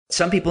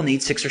some people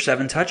need 6 or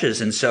 7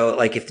 touches. And so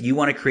like, if you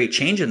want to create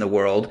change in the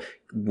world,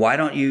 why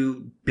don't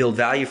you build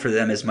value for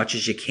them as much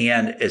as you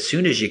can, as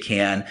soon as you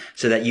can,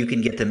 so that you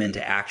can get them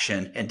into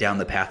action and down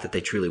the path that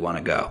they truly want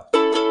to go.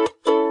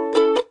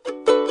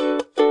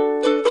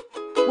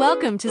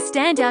 Welcome to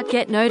Stand Out,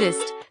 Get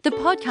Noticed, the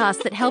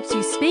podcast that helps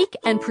you speak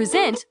and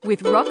present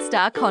with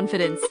rockstar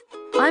confidence.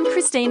 I'm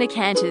Christina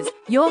Canters,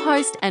 your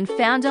host and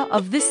founder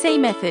of The C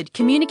Method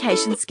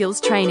Communication Skills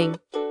Training.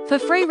 For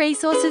free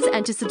resources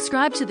and to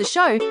subscribe to the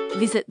show,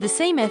 visit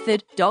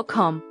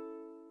thecmethod.com.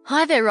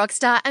 Hi there,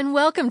 Rockstar, and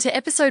welcome to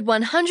episode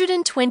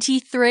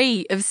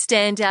 123 of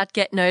Stand Out,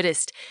 Get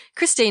Noticed.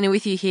 Christina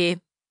with you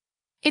here.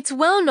 It's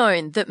well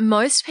known that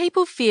most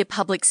people fear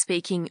public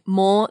speaking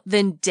more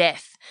than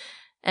death.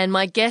 And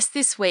my guest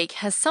this week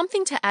has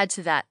something to add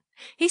to that.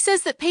 He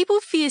says that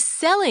people fear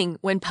selling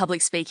when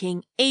public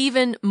speaking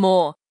even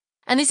more.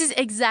 And this is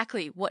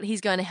exactly what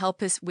he's going to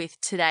help us with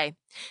today.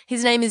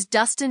 His name is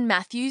Dustin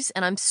Matthews,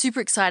 and I'm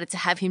super excited to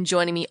have him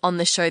joining me on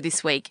the show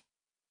this week.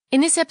 In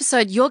this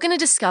episode, you're going to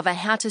discover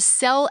how to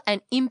sell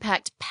and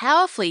impact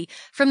powerfully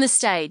from the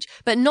stage,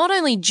 but not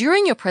only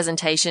during your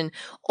presentation,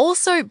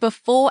 also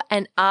before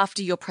and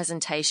after your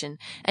presentation.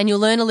 And you'll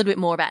learn a little bit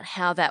more about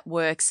how that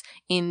works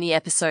in the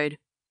episode.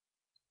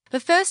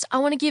 But first, I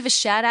want to give a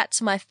shout out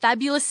to my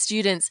fabulous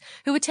students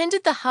who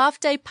attended the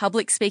half-day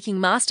public speaking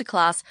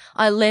masterclass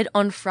I led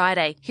on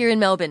Friday here in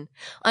Melbourne.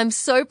 I'm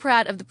so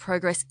proud of the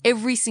progress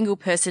every single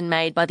person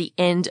made by the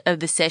end of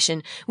the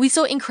session. We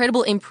saw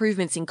incredible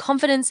improvements in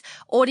confidence,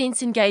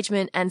 audience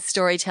engagement, and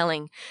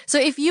storytelling. So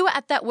if you were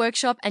at that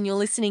workshop and you're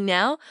listening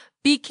now,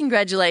 big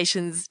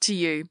congratulations to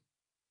you.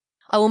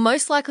 I will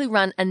most likely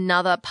run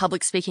another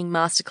public speaking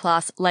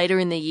masterclass later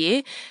in the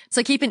year,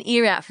 so keep an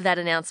ear out for that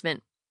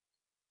announcement.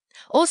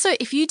 Also,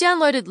 if you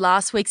downloaded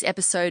last week's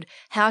episode,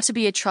 How to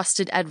Be a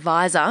Trusted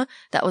Advisor,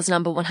 that was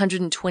number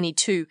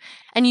 122,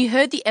 and you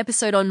heard the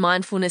episode on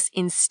mindfulness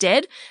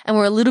instead and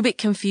were a little bit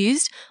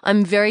confused,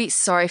 I'm very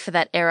sorry for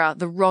that error.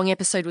 The wrong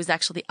episode was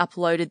actually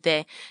uploaded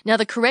there. Now,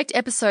 the correct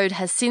episode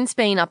has since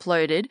been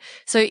uploaded,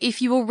 so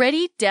if you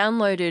already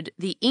downloaded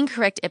the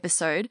incorrect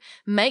episode,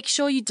 make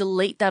sure you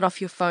delete that off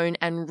your phone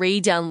and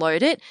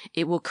re-download it.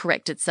 It will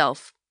correct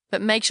itself.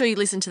 But make sure you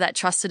listen to that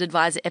Trusted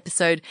Advisor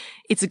episode.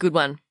 It's a good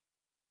one.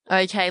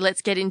 Okay,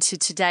 let's get into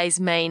today's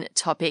main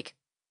topic.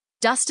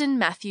 Dustin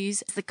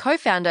Matthews is the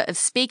co-founder of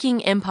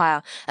Speaking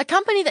Empire, a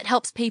company that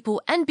helps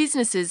people and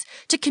businesses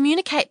to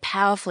communicate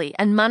powerfully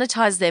and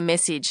monetize their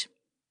message.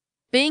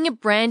 Being a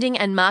branding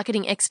and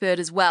marketing expert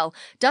as well,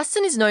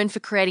 Dustin is known for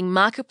creating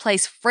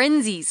marketplace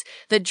frenzies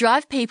that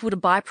drive people to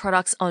buy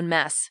products en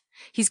masse.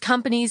 His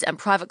companies and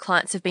private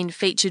clients have been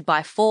featured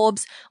by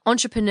Forbes,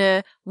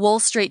 Entrepreneur, Wall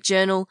Street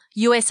Journal,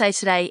 USA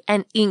Today,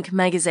 and Inc.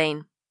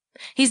 magazine.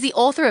 He's the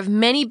author of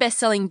many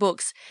best-selling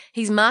books.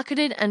 He's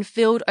marketed and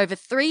filled over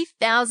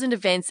 3,000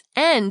 events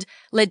and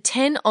led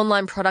 10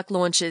 online product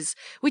launches,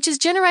 which has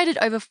generated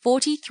over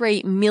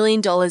 $43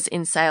 million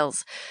in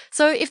sales.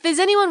 So if there's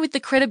anyone with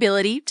the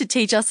credibility to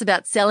teach us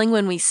about selling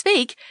when we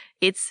speak,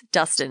 it's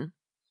Dustin.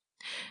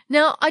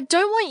 Now, I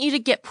don't want you to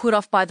get put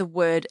off by the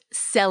word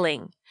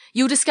selling.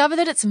 You'll discover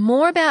that it's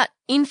more about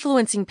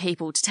influencing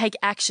people to take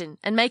action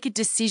and make a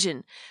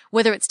decision,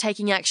 whether it's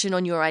taking action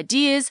on your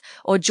ideas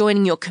or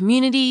joining your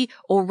community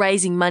or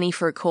raising money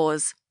for a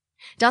cause.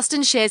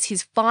 Dustin shares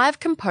his 5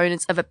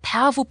 components of a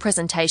powerful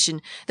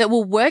presentation that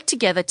will work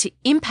together to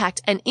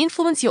impact and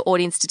influence your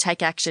audience to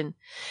take action.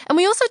 And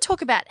we also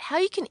talk about how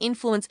you can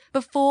influence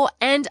before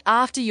and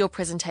after your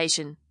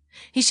presentation.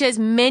 He shares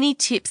many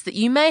tips that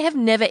you may have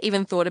never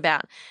even thought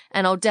about,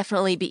 and I'll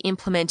definitely be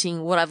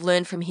implementing what I've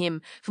learned from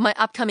him for my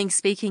upcoming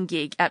speaking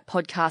gig at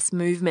Podcast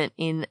Movement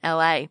in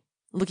LA.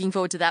 Looking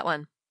forward to that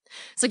one.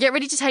 So get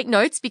ready to take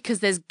notes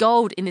because there's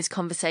gold in this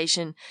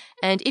conversation.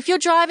 And if you're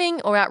driving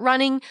or out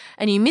running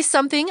and you miss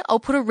something, I'll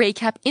put a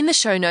recap in the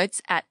show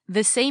notes at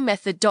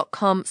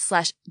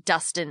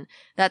thecmethod.com/Dustin.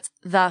 That's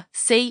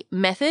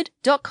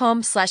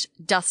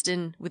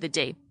thecmethod.com/Dustin with a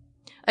D.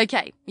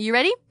 Okay, you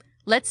ready?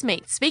 Let's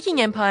meet Speaking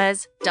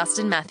Empire's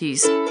Dustin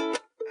Matthews. The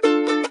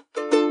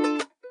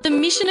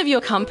mission of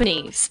your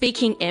company,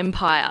 Speaking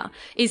Empire,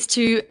 is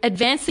to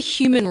advance the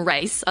human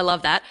race, I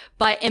love that,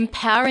 by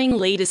empowering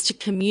leaders to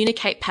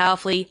communicate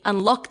powerfully,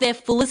 unlock their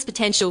fullest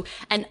potential,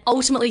 and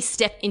ultimately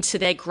step into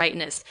their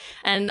greatness.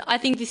 And I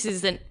think this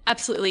is an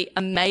absolutely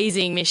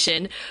amazing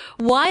mission.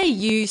 Why are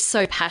you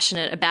so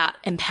passionate about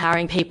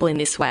empowering people in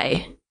this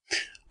way?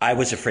 I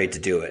was afraid to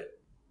do it.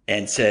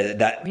 And so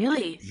that,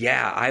 really?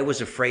 Yeah, I was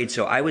afraid.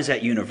 So I was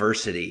at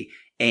university,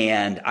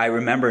 and I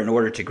remember in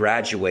order to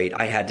graduate,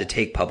 I had to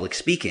take public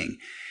speaking.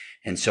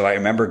 And so I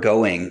remember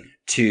going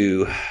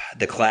to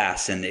the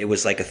class, and it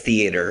was like a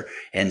theater.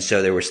 And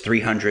so there was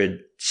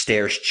 300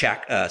 stairs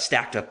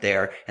stacked up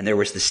there, and there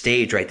was the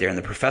stage right there. And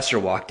the professor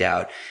walked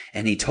out,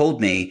 and he told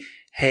me,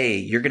 hey,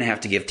 you're going to have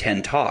to give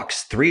 10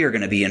 talks. 3 are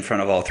going to be in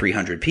front of all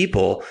 300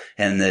 people,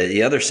 and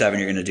the other 7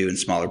 you're going to do in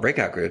smaller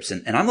breakout groups.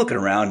 And I'm looking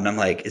around and I'm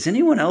like, is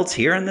anyone else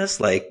hearing this?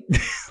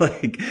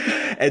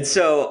 And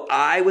so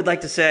I would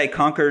like to say I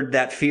conquered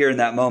that fear in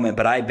that moment,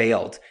 but I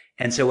bailed.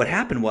 And so what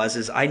happened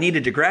is I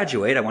needed to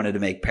graduate. I wanted to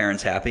make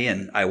parents happy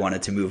and I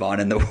wanted to move on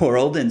in the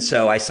world. And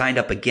so I signed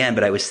up again,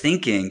 but I was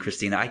thinking,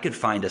 Christina, I could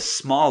find a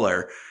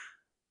smaller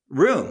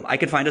room. I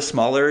could find a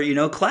smaller,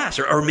 class,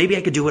 or maybe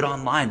I could do it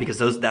online because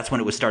that's when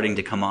it was starting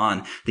to come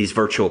on, these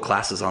virtual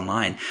classes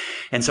online.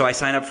 And so I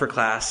signed up for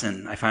class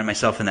and I find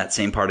myself in that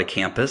same part of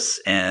campus,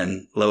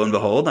 and lo and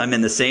behold, I'm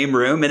in the same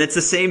room and it's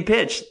the same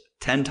pitch,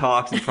 10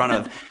 talks in front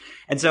of.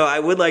 And so I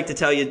would like to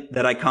tell you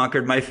that I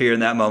conquered my fear in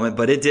that moment,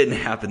 but it didn't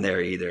happen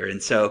there either.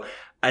 And so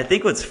I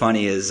think what's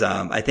funny is,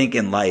 I think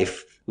in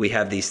life we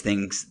have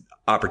these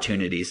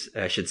opportunities,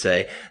 I should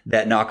say,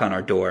 that knock on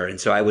our door. And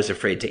so I was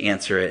afraid to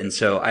answer it. And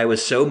so I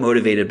was so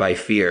motivated by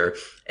fear,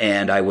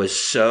 and I was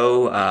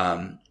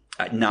so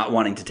not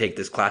wanting to take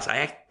this class.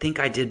 I think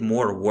I did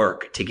more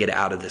work to get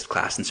out of this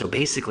class. And so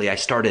basically I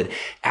started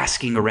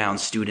asking around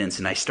students,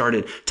 and I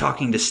started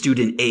talking to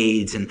student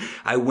aides, and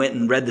I went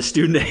and read the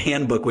student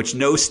handbook, which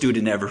no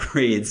student ever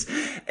reads.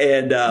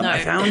 And No.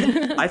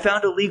 I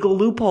found a legal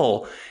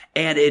loophole.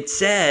 And it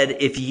said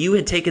if you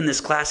had taken this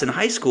class in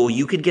high school,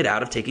 you could get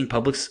out of taking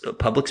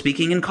public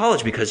speaking in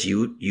college because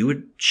you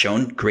had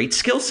shown great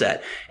skill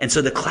set. And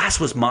so the class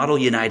was Model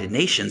United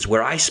Nations,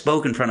 where I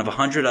spoke in front of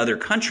 100 other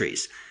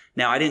countries.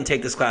 Now, I didn't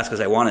take this class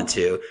because I wanted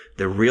to.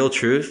 The real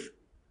truth,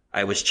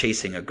 I was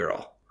chasing a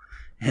girl.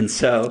 And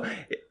so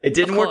it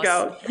didn't work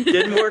out. It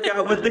didn't work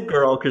out with the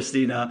girl,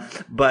 Christina.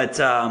 But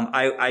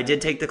I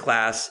did take the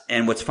class.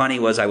 And what's funny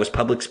was I was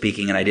public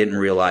speaking and I didn't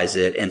realize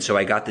it. And so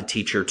I got the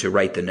teacher to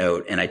write the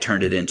note and I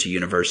turned it into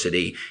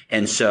university.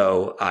 And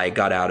so I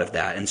got out of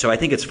that. And so I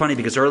think it's funny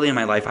because early in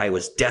my life, I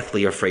was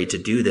deathly afraid to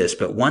do this.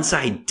 But once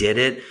I did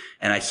it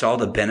and I saw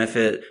the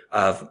benefit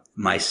of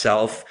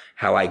myself,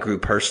 how I grew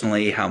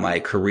personally, how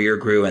my career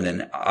grew, and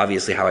then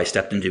obviously how I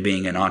stepped into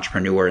being an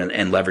entrepreneur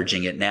and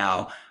leveraging it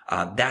now.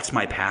 That's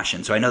my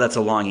passion. So I know that's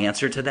a long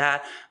answer to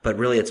that, but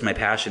really it's my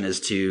passion is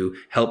to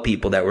help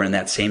people that were in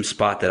that same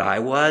spot that I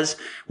was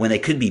when they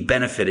could be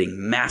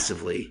benefiting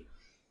massively.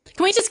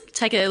 Can we just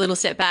take a little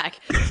step back?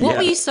 What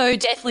were you so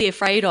deathly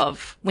afraid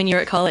of when you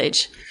were at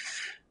college?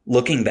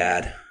 Looking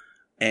bad.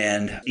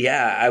 And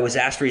yeah, I was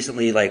asked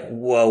recently,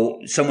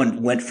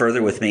 someone went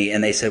further with me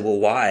and they said, well,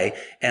 why?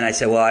 And I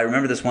said, well, I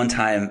remember this one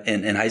time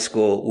in high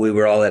school, we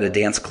were all at a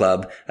dance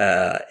club,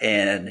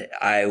 and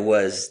I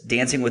was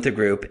dancing with a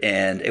group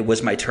and it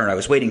was my turn. I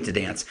was waiting to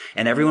dance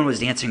and everyone was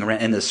dancing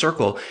around in the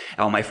circle,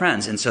 all my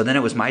friends. And so then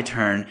it was my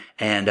turn.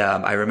 And,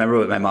 I remember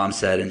what my mom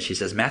said, and she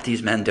says,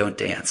 Matthew's men don't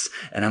dance.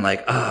 And I'm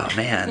like, oh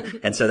man.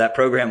 And so that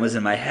program was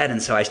in my head.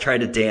 And so I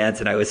tried to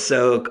dance and I was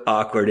so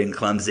awkward and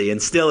clumsy,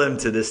 and still am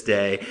to this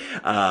day.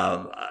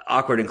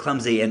 Awkward and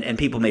clumsy, and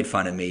people made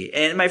fun of me,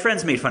 and my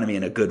friends made fun of me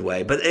in a good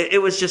way, but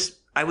it was just,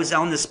 I was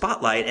on the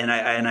spotlight and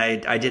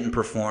I didn't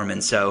perform.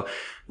 And so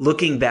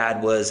looking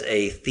bad was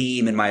a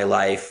theme in my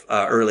life,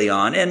 early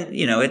on. And,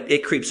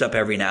 it creeps up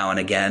every now and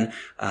again.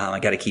 I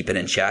got to keep it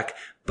in check,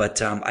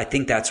 but, I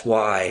think that's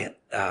why,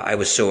 I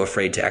was so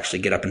afraid to actually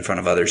get up in front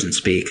of others and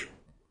speak.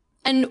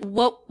 And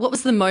what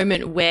was the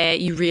moment where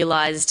you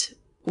realized,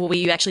 where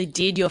you actually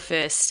did your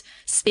first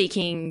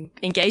speaking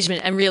engagement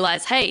and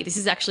realized, hey, this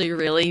is actually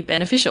really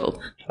beneficial?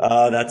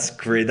 Oh, that's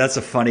great. That's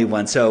a funny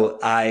one. So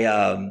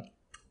I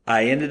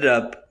ended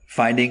up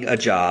finding a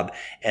job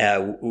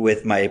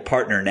with my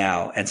partner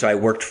now. And so I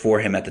worked for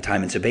him at the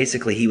time. And so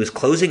basically he was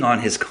closing on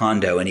his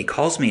condo and he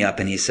calls me up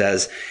and he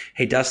says,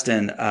 hey,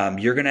 Dustin,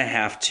 you're going to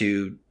have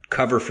to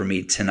cover for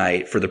me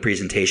tonight for the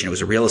presentation. It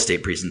was a real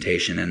estate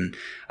presentation and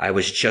I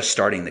was just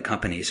starting the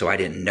company. So I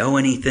didn't know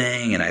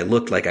anything and I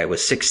looked like I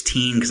was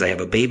 16 because I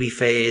have a baby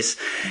face.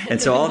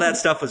 And so all that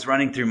stuff was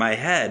running through my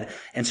head.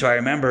 And so I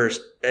remember,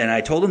 and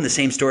I told him the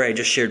same story I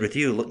just shared with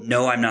you.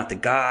 No, I'm not the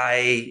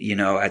guy,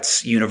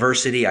 at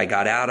university, I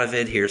got out of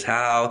it. Here's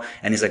how.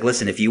 And he's like,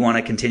 listen, if you want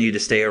to continue to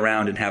stay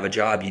around and have a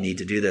job, you need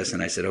to do this.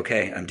 And I said,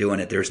 okay, I'm doing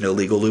it. There's no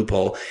legal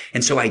loophole.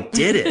 And so I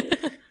did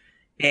it.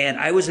 And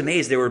I was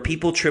amazed. There were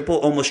people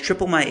almost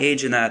triple my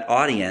age in that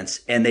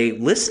audience, and they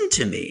listened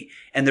to me.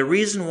 And the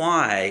reason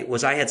why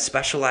was I had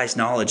specialized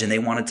knowledge and they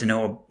wanted to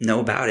know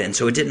about it. And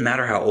so it didn't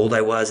matter how old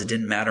I was. It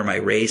didn't matter my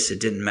race.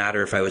 It didn't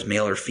matter if I was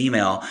male or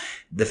female.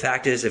 The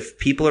fact is, if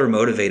people are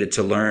motivated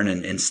to learn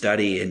and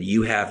study, and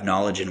you have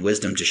knowledge and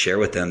wisdom to share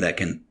with them that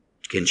can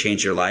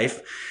change your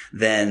life,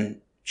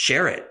 then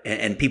share it.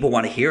 And people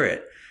want to hear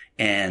it.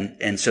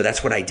 And so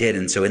that's what I did.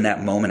 And so in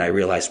that moment, I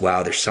realized,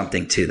 wow, there's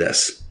something to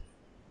this.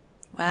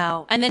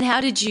 Wow. And then how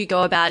did you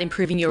go about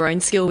improving your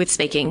own skill with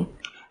speaking?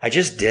 I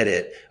just did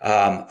it.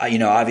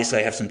 Obviously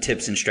I have some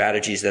tips and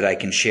strategies that I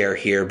can share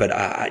here, but,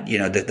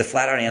 the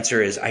flat out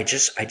answer is I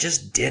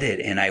just did it.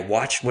 And I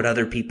watched what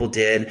other people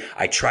did.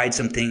 I tried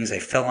some things. I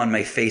fell on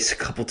my face a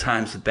couple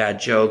times with bad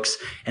jokes.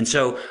 And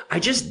so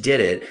I just did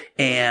it.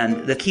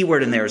 And the key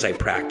word in there is I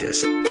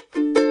practice.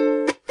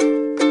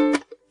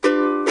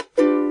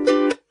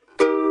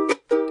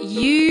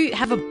 You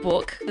have a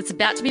book that's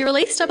about to be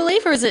released, I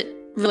believe, or is it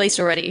released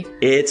already?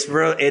 It's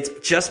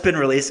just been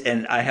released,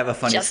 and I have a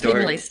funny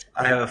story.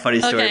 I have a funny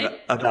story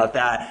about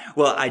that.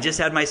 Well, I just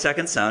had my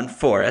second son,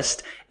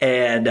 Forrest,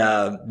 And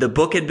the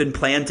book had been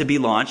planned to be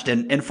launched.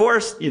 And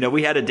Forrest,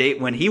 we had a date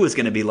when he was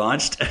going to be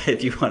launched,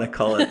 if you want to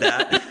call it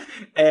that.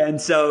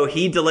 And so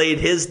he delayed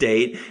his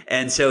date.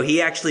 And so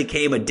he actually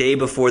came a day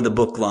before the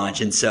book launch.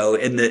 And so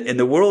in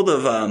the world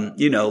of,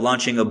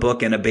 launching a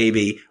book and a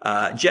baby,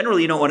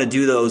 generally you don't want to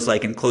do those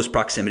like in close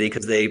proximity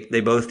because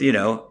they both,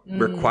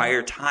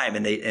 require time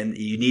and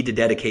you need to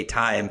dedicate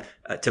time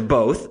to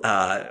both,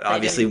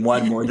 obviously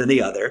one more than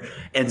the other.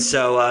 And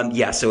so,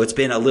 so it's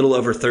been a little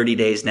over 30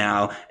 days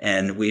now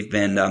and we've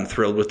been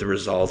thrilled with the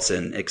results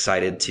and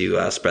excited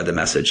to spread the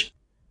message.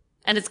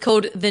 And it's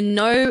called The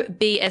No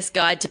BS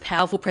Guide to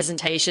Powerful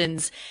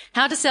Presentations,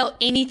 How to Sell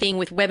Anything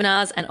with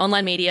Webinars and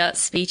Online Media,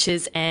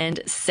 Speeches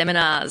and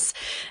Seminars.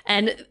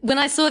 And when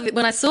I saw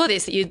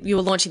this, that you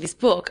were launching this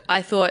book,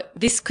 I thought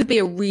this could be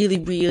a really,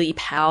 really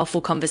powerful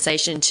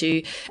conversation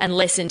and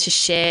lesson to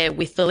share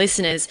with the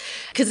listeners.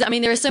 Because,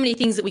 there are so many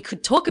things that we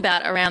could talk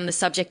about around the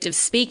subject of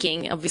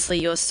speaking. Obviously,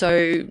 you're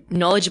so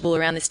knowledgeable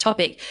around this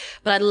topic,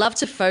 but I'd love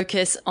to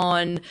focus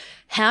on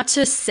how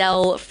to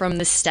sell from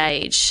the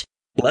stage.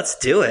 Let's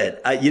do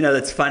it.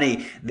 That's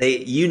funny.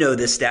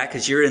 This stat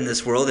because you're in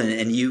this world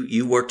and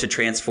you work to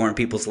transform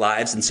people's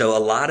lives. And so a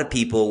lot of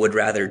people would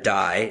rather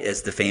die,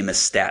 as the famous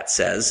stat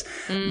says,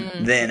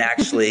 than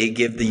actually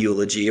give the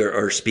eulogy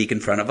or speak in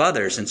front of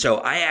others. And so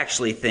I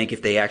actually think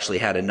if they actually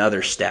had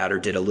another stat or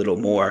did a little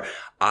more,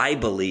 I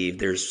believe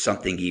there's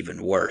something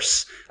even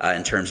worse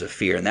in terms of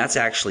fear. And that's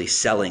actually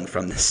selling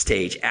from the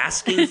stage,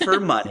 asking for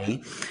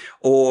money.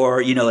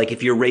 Or, like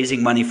if you're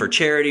raising money for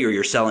charity or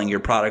you're selling your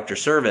product or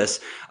service,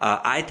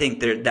 I think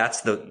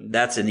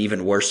that's an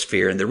even worse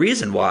fear. And the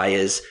reason why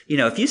is,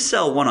 if you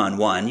sell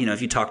one-on-one,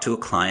 if you talk to a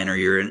client or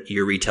you're in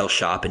your retail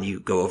shop and you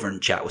go over and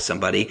chat with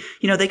somebody,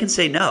 they can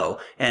say no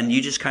and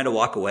you just kind of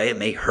walk away. It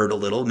may hurt a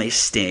little, it may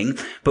sting.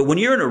 But when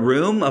you're in a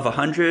room of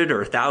 100 or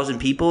 1,000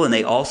 people and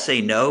they all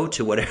say no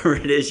to whatever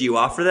it is you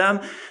offer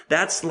them,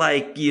 that's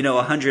like,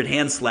 100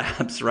 hand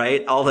slaps,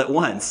 right? All at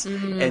once.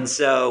 Mm-hmm. And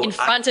so in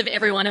front of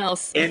everyone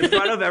else. In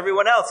front of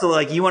everyone else. So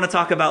like you want to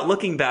talk about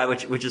looking bad,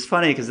 which is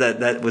funny because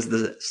that was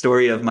the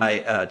story of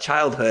my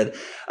childhood,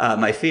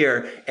 my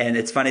fear. And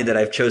it's funny that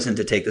I've chosen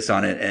to take this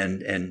on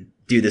and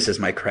do this as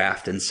my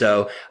craft. And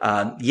so,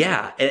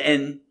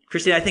 and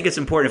Christine, I think it's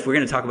important if we're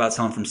going to talk about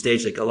selling from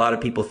stage, like a lot of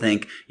people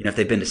think, if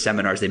they've been to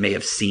seminars, they may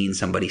have seen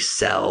somebody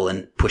sell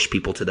and push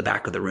people to the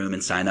back of the room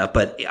and sign up.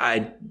 But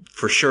I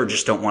for sure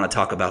just don't want to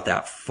talk about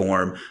that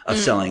form of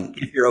selling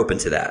if you're open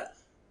to that.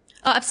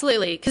 Oh,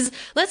 absolutely. Because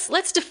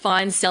let's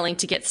define selling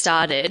to get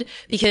started,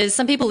 because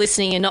some people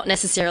listening are not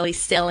necessarily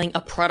selling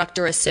a product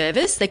or a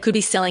service. They could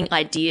be selling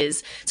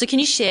ideas. So can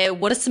you share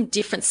what are some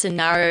different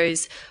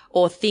scenarios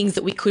or things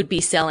that we could be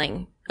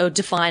selling or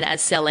define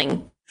as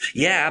selling?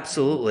 Yeah,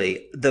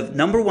 absolutely. The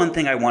number one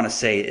thing I want to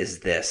say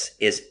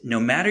is no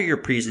matter your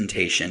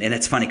presentation, and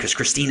it's funny because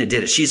Christina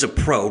did it. She's a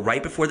pro.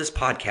 Right before this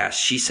podcast,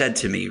 she said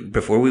to me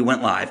before we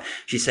went live,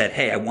 she said,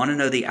 "Hey, I want to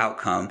know the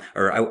outcome,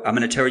 or I'm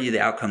going to tell you the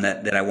outcome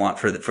that I want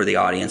for the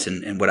audience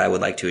and what I would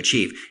like to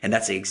achieve." And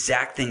that's the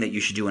exact thing that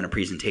you should do in a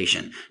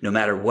presentation, no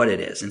matter what it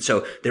is. And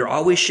so there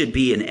always should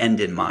be an end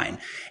in mind.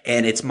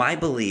 And it's my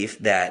belief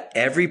that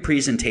every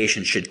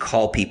presentation should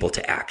call people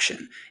to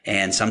action.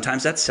 And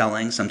sometimes that's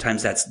selling.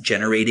 Sometimes that's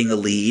generating a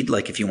lead.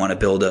 Like if you want to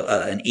build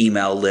an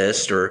email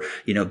list or,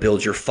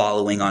 build your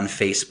following on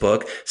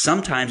Facebook.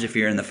 Sometimes if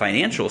you're in the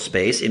financial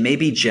space, it may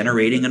be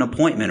generating an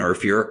appointment. Or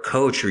if you're a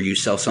coach or you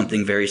sell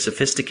something very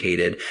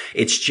sophisticated,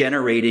 it's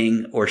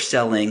generating or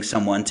selling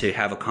someone to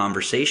have a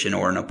conversation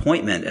or an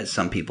appointment, as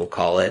some people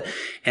call it.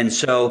 And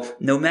so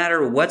no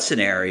matter what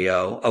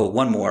scenario,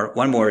 one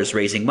more is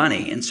raising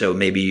money. And so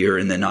maybe you're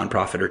in the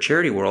nonprofit or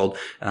charity world.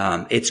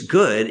 It's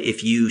good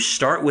if you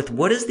start with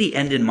what is the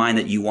end in mind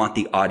that you want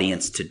the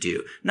audience to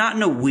do? Not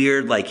in a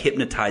weird, like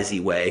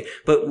hypnotizing way,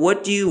 but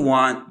what do you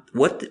want?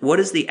 What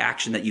is the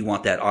action that you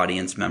want that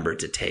audience member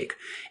to take?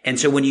 And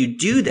so when you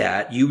do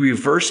that, you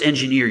reverse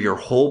engineer your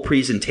whole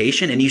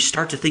presentation and you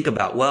start to think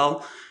about,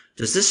 well,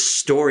 does this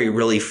story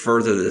really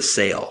further the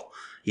sale?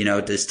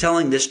 Does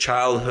telling this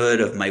childhood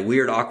of my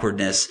weird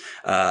awkwardness,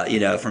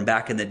 from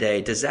back in the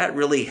day, does that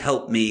really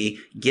help me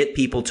get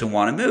people to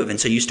want to move? And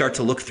so you start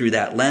to look through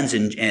that lens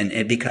and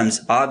it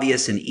becomes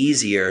obvious and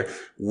easier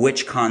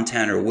which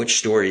content or which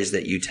stories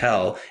that you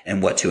tell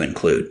and what to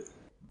include.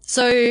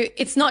 So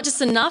it's not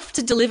just enough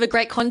to deliver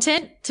great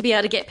content to be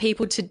able to get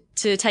people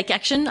to take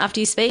action after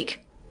you speak?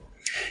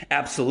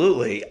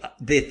 Absolutely.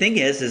 The thing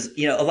is,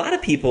 a lot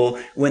of people,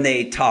 when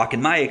they talk,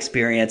 in my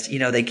experience,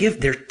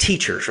 they're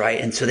teachers, right?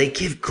 And so they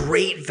give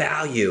great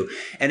value.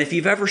 And if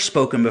you've ever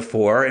spoken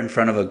before in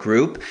front of a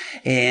group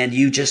and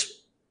you just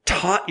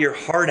taught your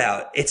heart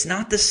out, it's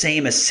not the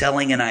same as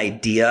selling an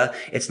idea.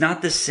 It's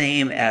not the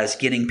same as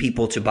getting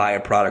people to buy a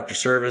product or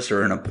service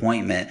or an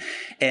appointment.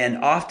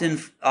 And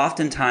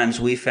oftentimes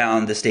we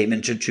found the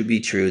statement to be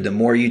true: the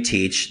more you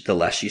teach, the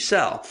less you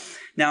sell.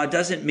 Now, it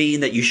doesn't mean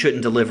that you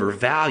shouldn't deliver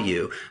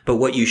value, but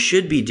what you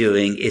should be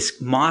doing is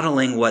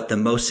modeling what the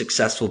most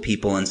successful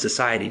people in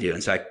society do.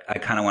 And so I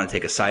kind of want to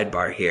take a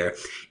sidebar here.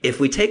 If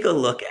we take a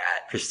look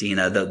at,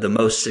 Christina, the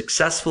most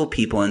successful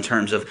people in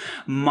terms of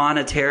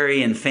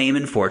monetary and fame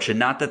and fortune,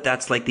 not that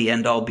that's like the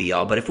end all be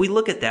all, but if we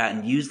look at that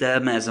and use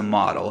them as a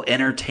model,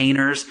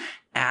 entertainers,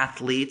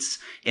 athletes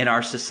in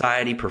our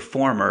society,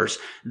 performers,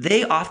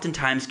 they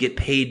oftentimes get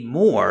paid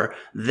more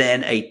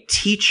than a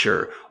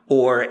teacher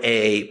or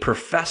a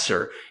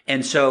professor.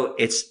 And so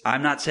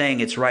I'm not saying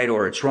it's right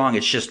or it's wrong.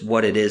 It's just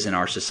what it is in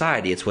our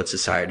society. It's what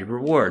society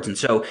rewards. And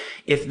so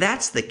if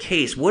that's the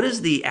case, what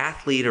is the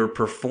athlete or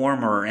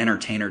performer or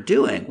entertainer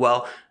doing?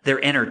 Well,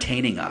 they're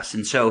entertaining us.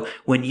 And so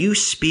when you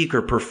speak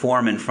or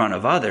perform in front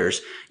of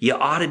others, you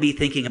ought to be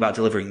thinking about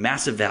delivering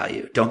massive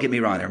value. Don't get me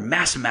wrong. They're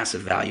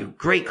massive value,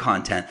 great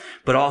content,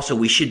 but also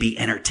we should be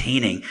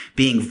entertaining,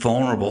 being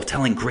vulnerable,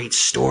 telling great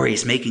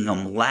stories, making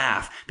them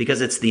laugh,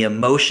 because it's the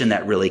emotion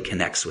that really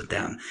connects with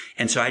them.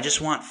 And so I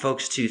just want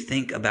folks to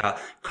think about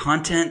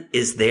content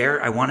is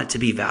there. I want it to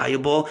be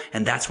valuable.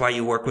 And that's why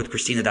you work with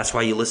Christina. That's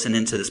why you listen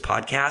into this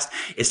podcast,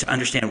 is to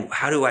understand,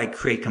 how do I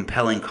create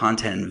compelling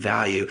content and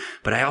value?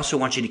 But I also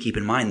want you to keep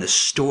in mind the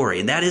story.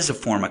 And that is a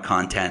form of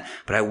content,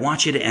 but I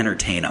want you to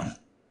entertain them.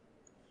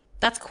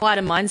 That's quite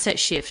a mindset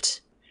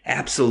shift.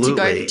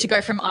 Absolutely. To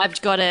go from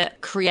I've got to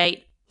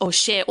create or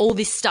share all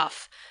this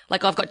stuff.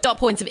 Like I've got dot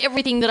points of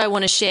everything that I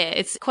want to share.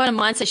 It's quite a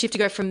mindset shift to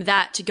go from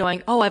that to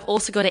going, oh, I've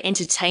also got to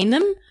entertain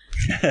them.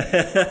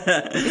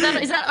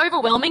 Is that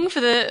overwhelming for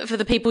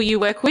the people you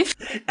work with?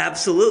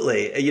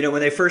 Absolutely. You know,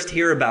 when they first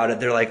hear about it,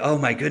 they're like, oh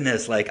my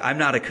goodness, like I'm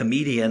not a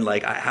comedian.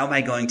 Like how am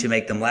I going to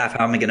make them laugh?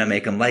 How am I going to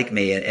make them like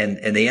me?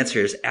 And the answer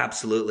is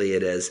absolutely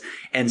it is.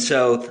 And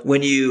so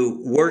when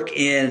you work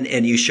in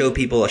and you show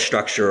people a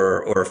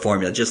structure or a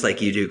formula, just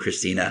like you do,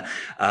 Christina,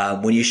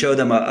 when you show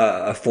them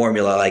a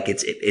formula, like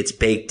it's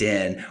baked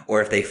in,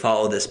 or if they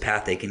follow this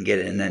path, they can get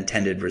an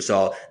intended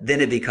result,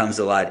 then it becomes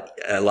a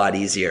lot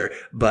easier.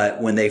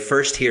 But when they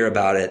first hear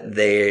about it,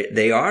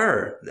 they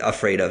are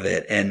afraid of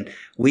it. And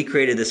we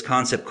created this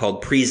concept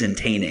called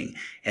presentaining.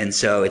 And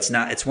so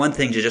it's one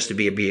thing to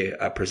be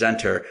a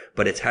presenter,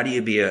 but it's how do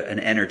you be an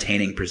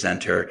entertaining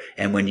presenter?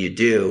 And when you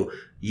do,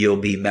 you'll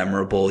be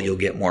memorable. You'll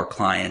get more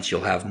clients.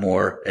 You'll have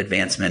more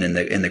advancement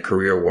in the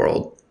career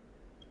world.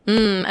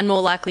 And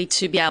more likely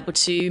to be able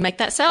to make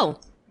that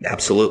sell.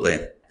 Absolutely.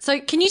 So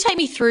can you take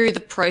me through the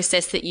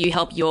process that you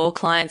help your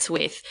clients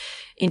with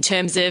in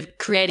terms of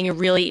creating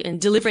and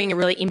delivering a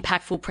really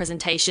impactful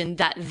presentation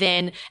that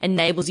then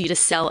enables you to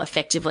sell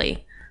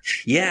effectively?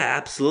 Yeah,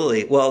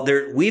 absolutely. Well,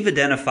 we've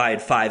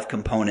identified 5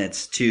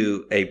 components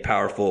to a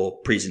powerful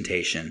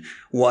presentation.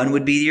 1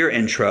 would be your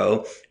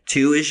intro.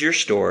 2 is your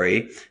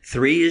story.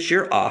 3 is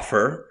your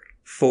offer.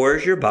 4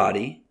 is your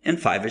body. And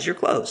 5 is your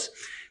close.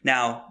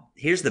 Now,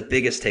 here's the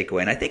biggest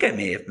takeaway, and I think I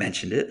may have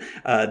mentioned it.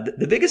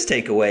 The biggest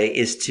takeaway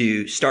is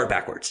to start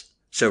backwards.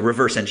 So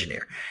reverse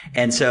engineer.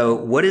 And so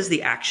what is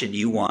the action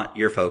you want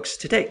your folks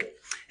to take?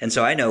 And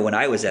so I know when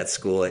I was at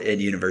school at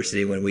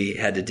university, when we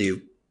had to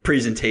do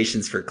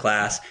presentations for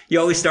class, you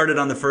always started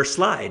on the first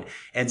slide.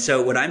 And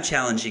so what I'm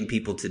challenging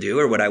people to do,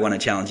 or what I want to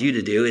challenge you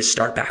to do, is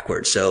start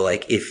backwards. So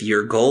like if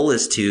your goal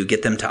is to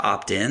get them to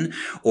opt in,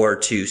 or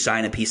to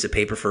sign a piece of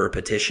paper for a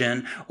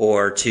petition,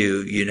 or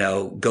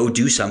to, go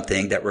do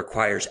something that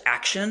requires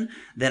action,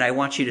 then I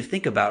want you to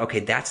think about, okay,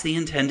 that's the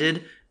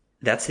intended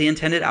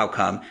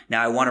outcome.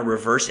 Now I want to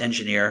reverse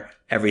engineer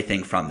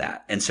everything from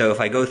that. And so if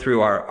I go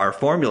through our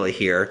formula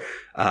here,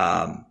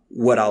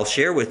 what I'll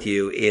share with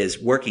you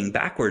is working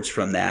backwards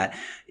from that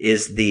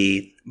is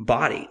the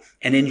body.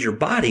 And in your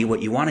body,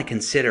 what you want to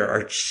consider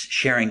are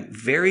sharing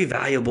very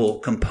valuable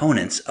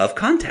components of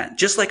content.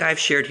 Just like I've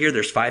shared here,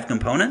 there's 5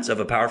 components of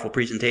a powerful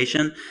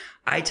presentation.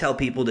 I tell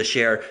people to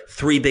share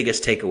 3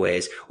 biggest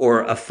takeaways,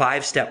 or a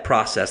 5-step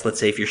process. Let's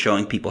say if you're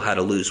showing people how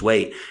to lose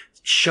weight,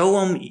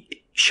 show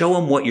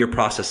them what your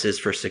process is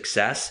for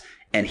success.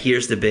 And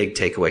here's the big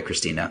takeaway,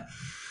 Christina,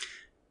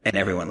 and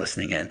everyone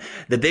listening in.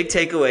 The big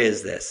takeaway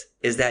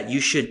is that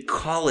you should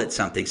call it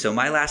something. So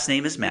my last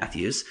name is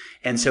Matthews.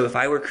 And so if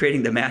I were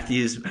creating the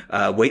Matthews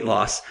weight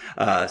loss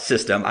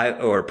system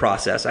or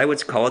process, I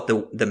would call it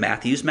the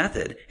Matthews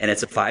method. And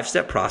it's a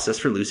 5-step process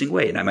for losing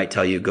weight. And I might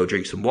tell you, go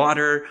drink some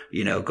water,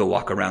 go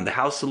walk around the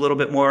house a little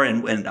bit more,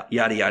 and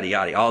yada, yada,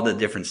 yada, all the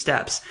different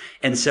steps.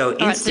 And so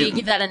all right, so you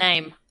give that a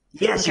name.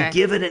 Yes, okay. You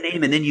give it a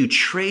name and then you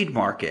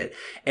trademark it.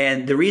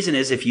 And the reason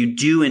is, if you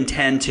do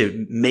intend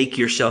to make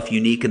yourself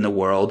unique in the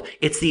world,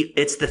 it's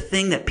the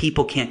thing that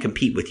people can't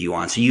compete with you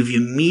on. So you've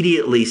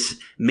immediately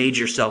made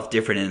yourself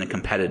different in a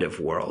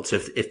competitive world. So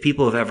if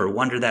people have ever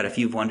wondered that, if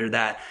you've wondered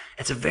that,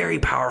 it's a very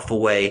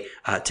powerful way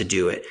to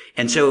do it.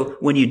 And so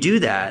when you do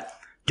that,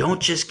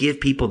 don't just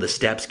give people the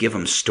steps, give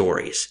them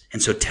stories.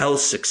 And so tell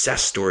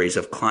success stories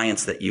of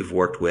clients that you've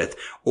worked with,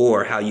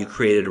 or how you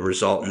created a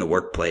result in the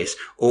workplace,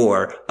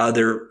 or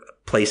other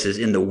places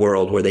in the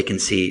world where they can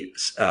see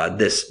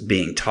this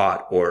being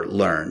taught or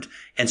learned.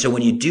 And so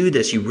when you do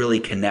this, you really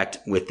connect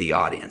with the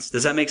audience.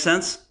 Does that make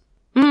sense?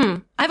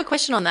 I have a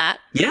question on that.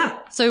 Yeah.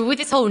 So with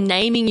this whole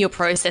naming your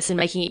process and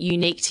making it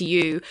unique to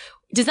you,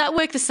 does that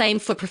work the same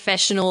for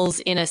professionals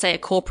in a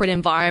corporate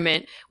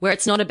environment where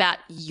it's not about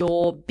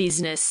your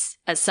business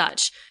as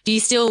such? Do you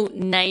still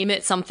name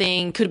it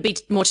something? Could it be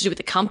more to do with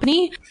the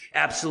company?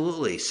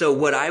 Absolutely. So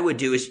what I would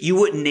do is you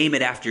wouldn't name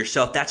it after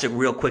yourself. That's a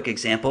real quick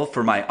example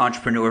for my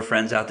entrepreneur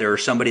friends out there or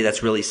somebody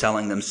that's really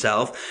selling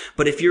themselves.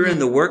 But if you're in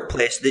the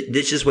workplace,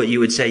 this is what you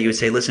would say. You would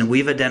say, listen,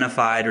 we've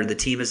identified, or the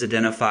team has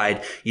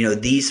identified,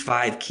 these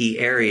 5 key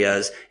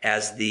areas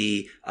as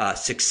the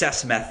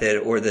success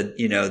method, or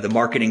the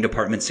marketing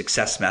department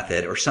success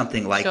method, or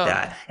something like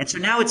that. And so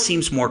now it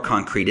seems more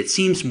concrete. It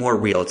seems more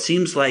real. It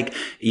seems like,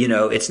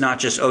 it's not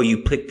just, oh, you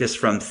picked this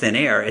from thin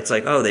air. It's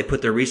like, oh, they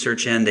put their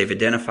research in, they've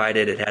identified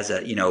it. It has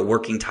a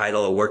working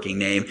title, a working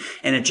name,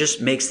 and it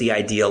just makes the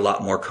idea a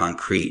lot more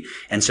concrete.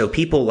 And so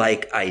people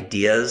like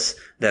ideas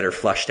that are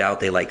flushed out.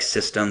 They like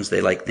systems.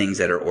 They like things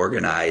that are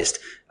organized,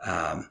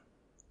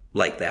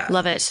 like that.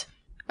 Love it.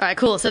 All right,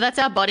 cool. So that's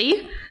our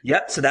body.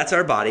 Yep. So that's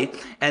our body.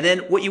 And then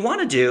what you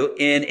want to do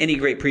in any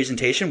great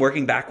presentation,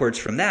 working backwards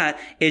from that,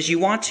 is you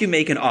want to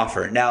make an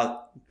offer. Now,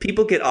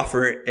 people get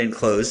offer and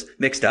close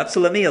mixed up. So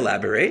let me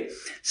elaborate.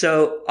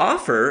 So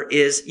offer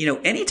is,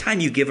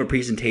 anytime you give a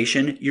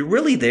presentation, you're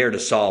really there to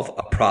solve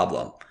a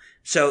problem.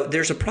 So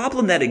there's a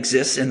problem that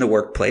exists in the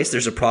workplace.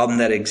 There's a problem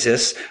that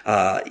exists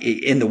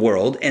in the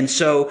world. And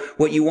so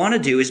what you want to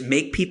do is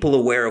make people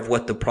aware of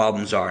what the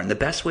problems are. And the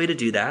best way to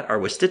do that are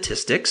with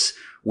statistics,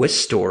 with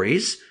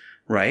stories,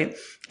 right?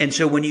 And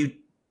so when you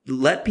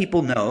let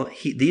people know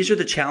these are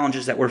the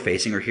challenges that we're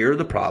facing, or here are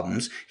the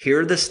problems, here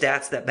are the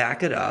stats that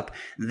back it up,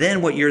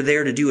 then what you're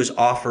there to do is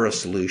offer a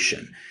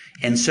solution.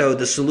 And so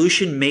the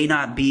solution may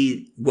not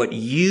be what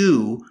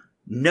you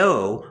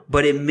know,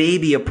 but it may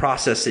be a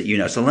process that you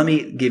know. So let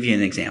me give you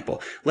an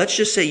example. Let's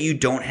just say you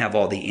don't have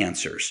all the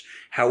answers.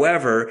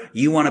 However,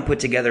 you want to put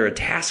together a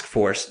task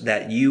force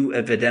that you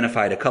have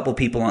identified a couple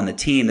people on the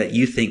team that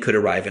you think could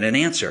arrive at an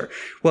answer.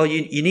 Well,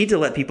 you need to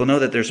let people know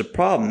that there's a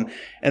problem.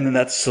 And then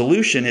that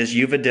solution is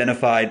you've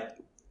identified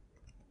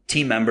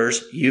team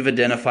members, you've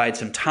identified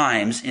some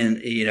times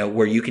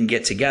where you can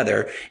get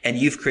together, and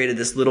you've created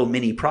this little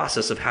mini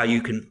process of how you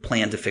can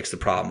plan to fix the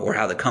problem, or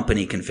how the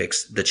company can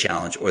fix the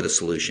challenge or the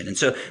solution. And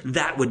so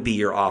that would be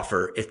your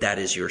offer if that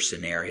is your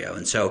scenario.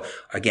 And so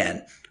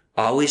again,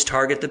 always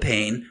target the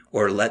pain,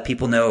 or let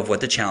people know of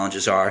what the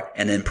challenges are,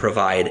 and then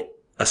provide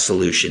a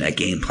solution, a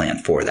game plan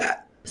for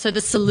that. So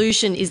the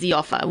solution is the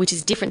offer, which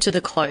is different to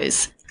the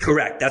close.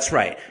 Correct. That's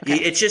right. Okay.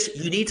 It's just,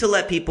 you need to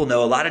let people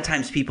know. A lot of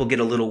times people get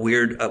a little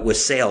weird with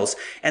sales.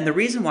 And the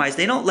reason why is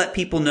they don't let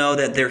people know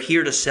that they're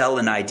here to sell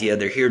an idea.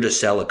 They're here to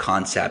sell a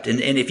concept. And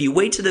if you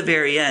wait to the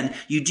very end,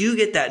 you do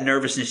get that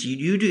nervousness.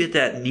 You do get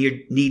that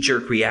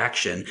knee-jerk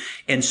reaction.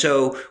 And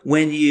so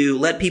when you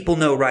let people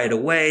know right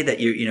away that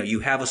you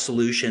have a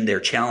solution, their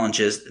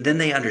challenges, then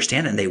they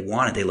understand and they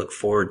want it. They look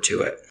forward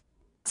to it.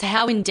 So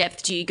how in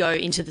depth do you go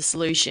into the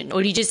solution,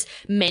 or do you just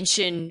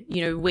mention,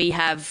 we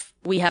have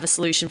a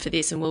solution for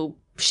this and we'll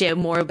share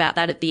more about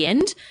that at the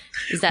end?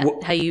 Is that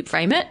how you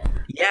frame it?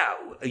 Yeah.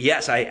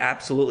 Yes, I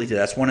absolutely do.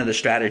 That's one of the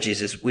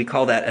strategies, is we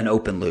call that an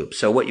open loop.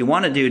 So what you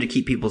want to do to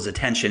keep people's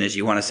attention is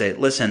you want to say,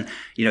 listen,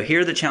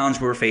 here are the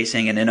challenges we're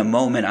facing. And in a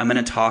moment, I'm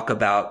going to talk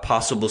about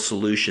possible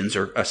solutions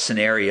or a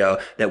scenario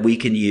that we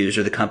can use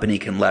or the company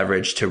can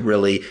leverage to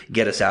really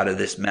get us out of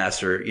this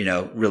mess, or,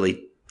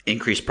 really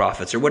increase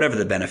profits, or whatever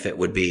the benefit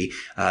would be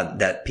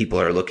that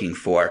people are looking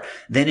for.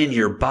 Then in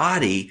your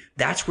body,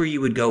 that's where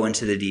you would go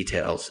into the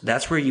details.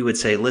 That's where you would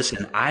say,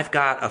 listen, I've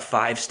got a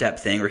 5-step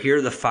thing, or here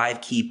are the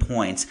 5 key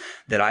points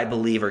that I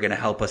believe are going to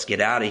help us get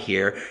out of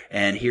here.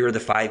 And here are the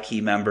 5 key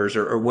members,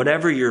 or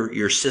whatever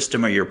your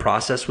system or your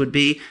process would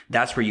be.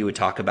 That's where you would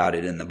talk about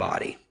it in the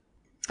body.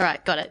 All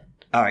right. Got it.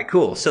 All right,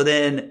 cool. So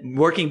then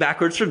working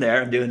backwards from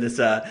there, I'm doing this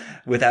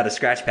without a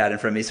scratch pad in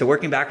front of me. So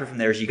working backward from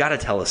there is you got to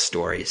tell a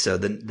story. So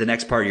the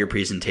next part of your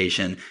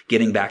presentation,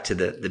 getting back to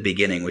the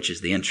beginning, which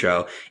is the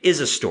intro, is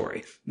a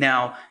story.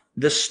 Now,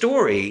 the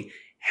story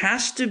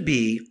has to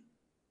be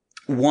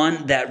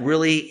one that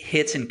really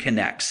hits and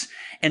connects.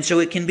 And so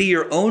it can be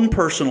your own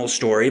personal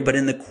story, but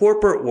in the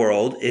corporate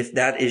world, if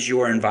that is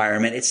your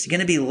environment, it's going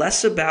to be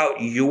less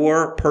about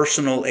your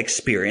personal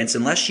experience,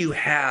 unless you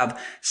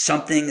have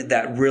something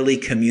that really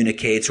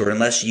communicates, or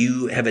unless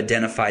you have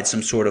identified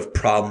some sort of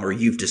problem or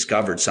you've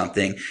discovered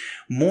something.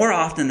 More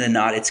often than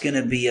not, it's going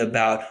to be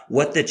about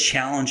what the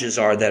challenges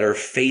are that are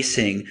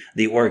facing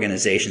the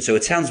organization. So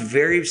it sounds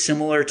very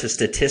similar to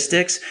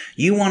statistics.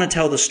 You want to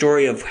tell the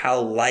story of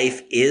how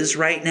life is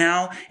right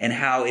now, and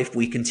how if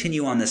we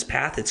continue on this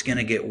path, it's going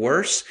to get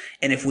worse.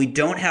 And if we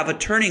don't have a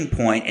turning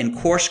point and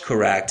course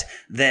correct,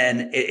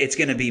 then it's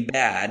going to be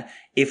bad.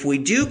 If we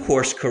do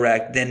course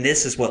correct, then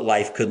this is what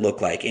life could look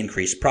like: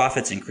 increased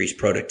profits, increased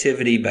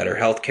productivity, better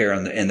healthcare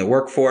in the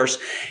workforce.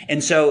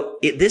 And so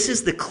this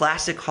is the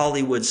classic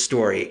Hollywood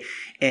story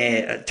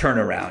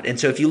turnaround. And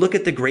so if you look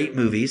at the great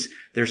movies,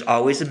 there's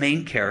always a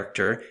main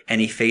character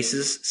and he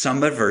faces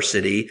some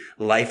adversity.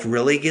 Life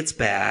really gets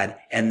bad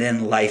and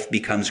then life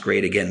becomes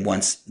great again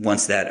once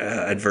that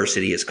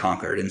adversity is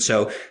conquered. And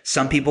so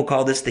some people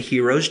call this the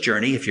hero's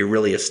journey. If you're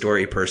really a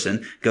story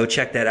person, go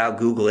check that out.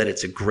 Google it.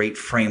 It's a great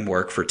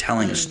framework for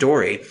telling a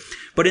story.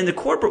 But in the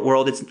corporate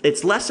world,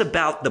 it's less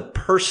about the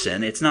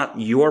person. It's not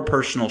your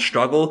personal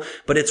struggle,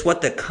 but it's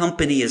what the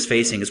company is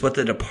facing. It's what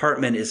the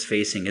department is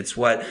facing. It's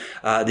what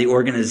the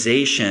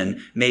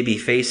organization may be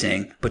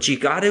facing. But you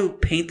got to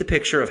paint the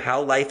picture of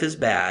how life is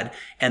bad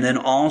and then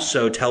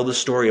also tell the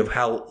story of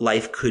how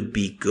life could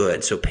be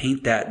good. So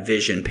paint that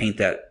vision, paint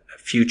that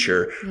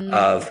future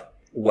of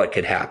what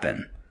could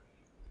happen.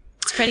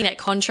 It's creating that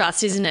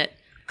contrast, isn't it?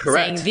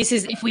 Correct. Saying this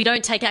is, if we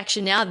don't take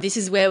action now, this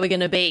is where we're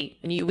going to be.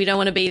 And we don't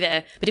want to be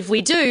there. But if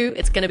we do,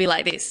 it's going to be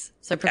like this.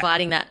 So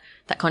providing that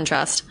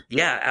contrast.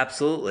 Yeah,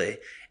 absolutely.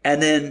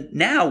 And then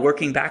now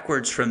working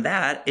backwards from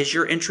that is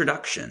your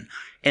introduction.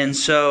 And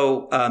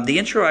so the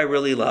intro I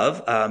really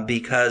love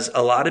because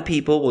a lot of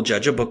people will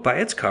judge a book by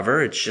its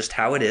cover. It's just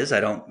how it is. I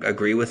don't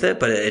agree with it,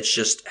 but it's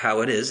just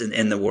how it is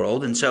in the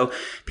world. And so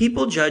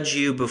people judge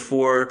you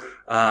before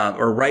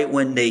or right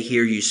when they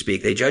hear you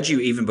speak. They judge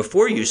you even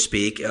before you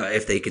speak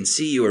if they can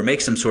see you or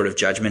make some sort of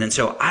judgment. And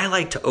so I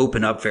like to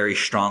open up very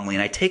strongly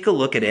and I take a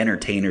look at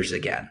entertainers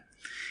again.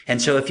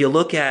 And so if you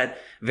look at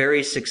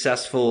very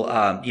successful,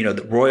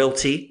 the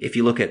royalty, if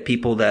you look at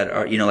people that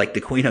are, like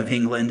the Queen of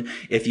England,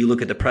 if you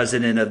look at the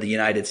President of the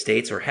United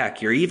States, or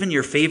heck,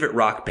 your favorite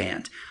rock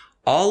band,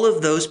 all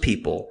of those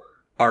people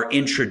are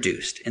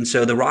introduced. And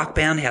so the rock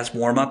band has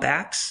warm-up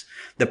acts.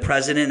 The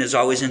president is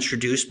always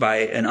introduced by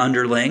an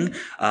underling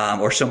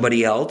or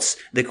somebody else.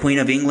 The Queen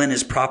of England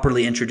is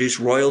properly introduced.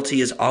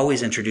 Royalty is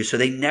always introduced. So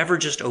they never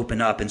just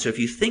open up. And so if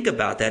you think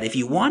about that, if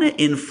you want to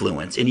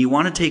influence and you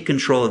want to take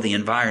control of the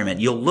environment,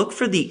 you'll look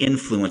for the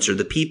influencer,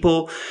 the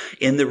people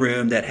in the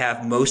room that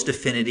have most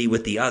affinity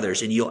with the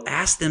others. And you'll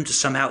ask them to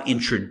somehow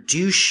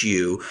introduce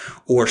you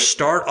or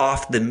start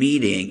off the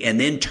meeting and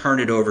then turn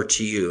it over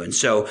to you. And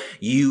so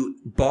you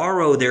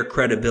borrow their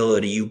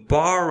credibility. You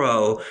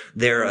borrow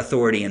their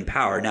authority and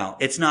power. Now,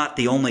 it's not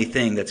the only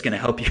thing that's going to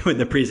help you in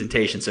the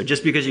presentation. So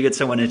just because you get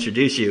someone to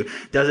introduce you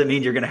doesn't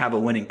mean you're going to have a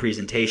winning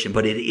presentation,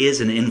 but it is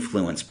an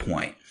influence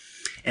point.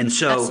 And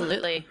so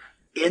absolutely.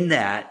 In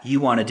that, you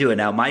want to do it.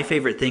 Now, my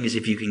favorite thing is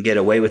if you can get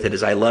away with it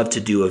is I love to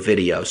do a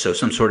video. So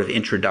some sort of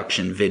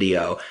introduction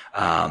video,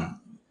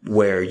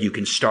 where you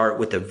can start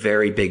with a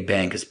very big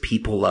bang because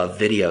people love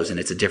videos and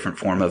it's a different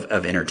form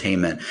of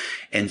entertainment.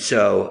 And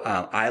so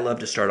I love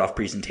to start off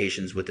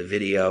presentations with a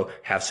video,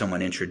 have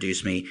someone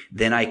introduce me.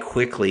 Then I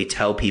quickly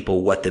tell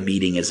people what the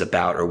meeting is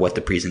about or what the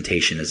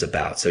presentation is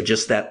about. So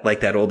just that, like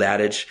that old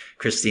adage,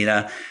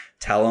 Christina,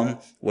 tell them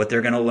what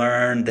they're going to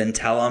learn, then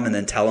tell them, and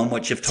then tell them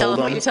what you've told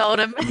them. Tell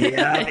them what you told them.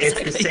 Yeah,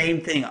 Exactly. It's the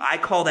same thing. I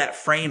call that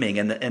framing.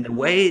 And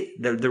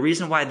the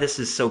reason why this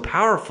is so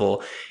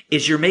powerful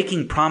is you're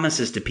making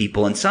promises to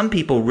people. And some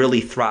people really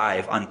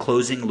thrive on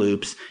closing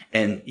loops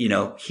and,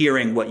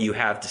 hearing what you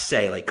have to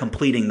say, like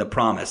completing the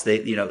promise.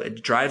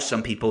 It drives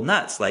some people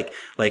nuts, like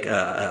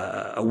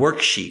a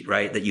worksheet,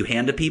 right? That you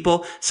hand to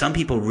people. Some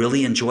people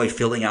really enjoy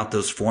filling out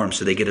those forms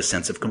so they get a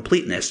sense of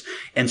completeness.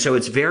 And so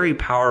it's very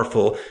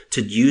powerful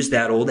to use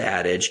that old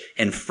adage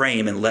and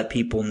frame and let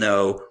people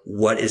know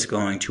what is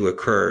going to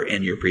occur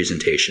in your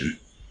presentation.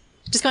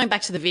 Just going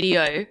back to the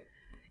video,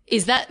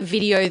 is that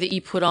video that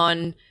you put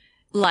on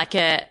like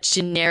a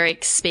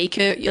generic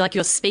speaker, like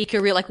your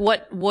speaker reel? Like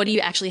what do you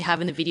actually have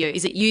in the video?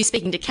 Is it you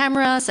speaking to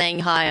camera saying,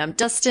 "Hi, I'm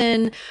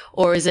Dustin,"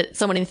 or is it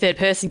someone in third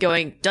person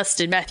going,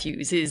 "Dustin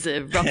Matthews is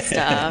a rock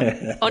star,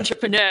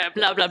 entrepreneur,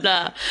 blah, blah,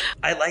 blah"?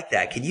 I like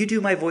that. Can you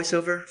do my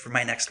voiceover for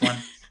my next one?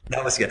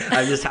 That was good.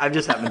 I'm just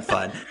having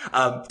fun.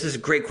 This is a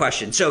great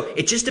question. So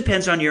it just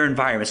depends on your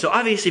environment. So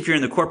obviously if you're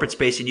in the corporate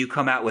space and you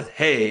come out with,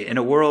 hey, in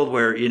a world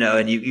where,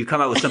 and you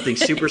come out with something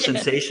super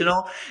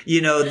sensational,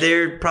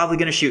 they're probably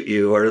going to shoot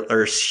you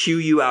or shoo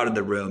you out of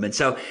the room. And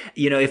so,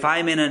 if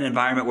I'm in an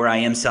environment where I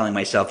am selling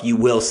myself, you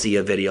will see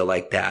a video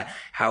like that.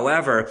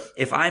 However,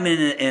 if I'm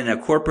in a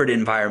corporate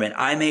environment,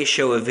 I may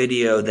show a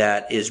video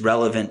that is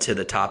relevant to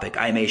the topic.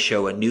 I may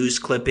show a news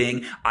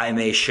clipping. I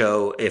may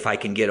show, if I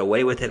can get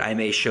away with it, I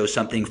may show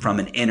something from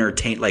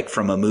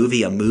from a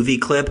movie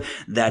clip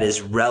that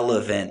is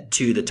relevant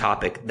to the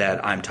topic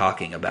that I'm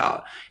talking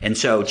about. And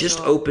so just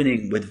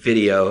opening with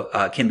video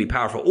can be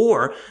powerful.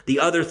 Or the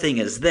other thing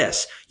is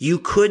this. You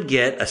could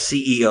get a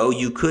CEO,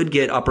 you could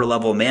get upper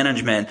level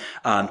management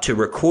to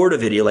record a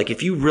video. Like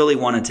if you really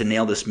wanted to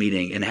nail this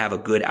meeting and have a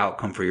good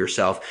outcome for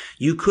yourself,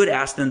 you could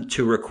ask them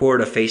to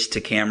record a face to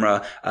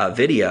camera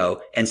video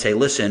and say,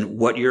 listen,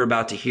 what you're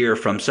about to hear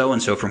from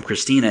so-and-so, from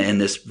Christina in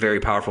this very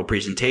powerful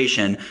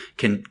presentation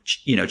can,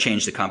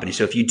 change the company.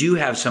 So if you do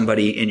have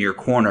somebody in your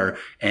corner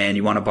and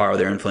you want to borrow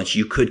their influence,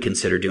 you could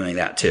consider doing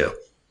that too.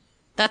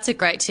 That's a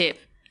great tip.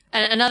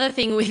 And another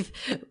thing with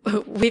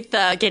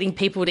getting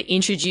people to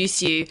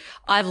introduce you,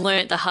 I've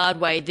learned the hard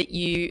way that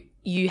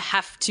you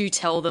have to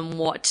tell them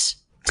what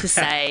to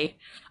say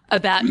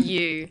about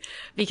you,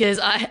 because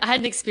I had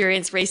an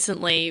experience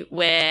recently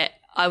where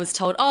I was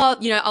told, oh,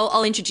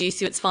 I'll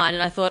introduce you. It's fine.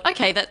 And I thought,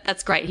 okay,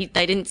 that's great.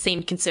 They didn't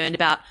seem concerned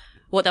about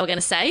what they were going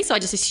to say. So I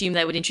just assumed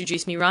they would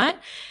introduce me, right?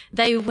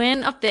 They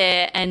went up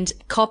there and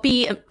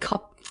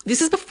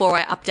this is before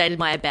I updated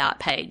my About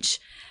page.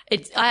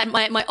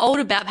 My old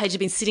About page had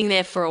been sitting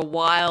there for a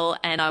while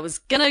and I was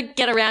going to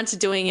get around to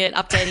doing it,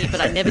 updating it,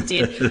 but I never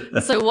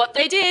did. So what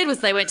they did was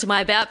they went to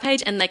my About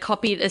page and they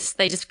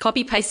just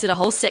copy pasted a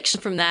whole section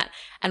from that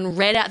and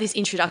read out this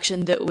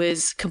introduction that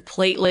was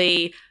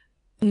completely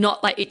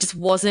not it just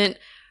wasn't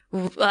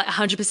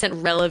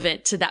 100%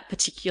 relevant to that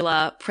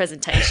particular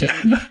presentation.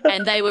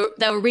 And they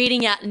were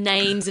reading out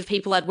names of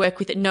people I'd worked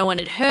with that no one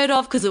had heard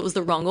of because it was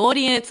the wrong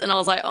audience. And I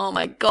was like, oh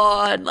my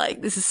God,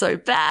 this is so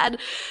bad.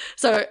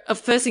 So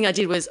first thing I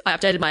did was I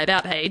updated my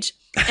About page.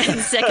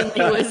 And secondly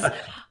was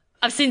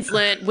I've since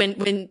learned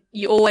when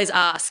you always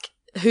ask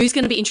who's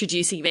going to be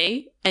introducing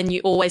me and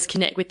you always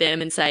connect with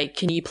them and say,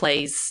 can you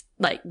please,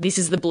 this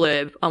is the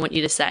blurb I want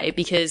you to say,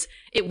 because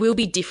it will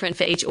be different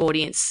for each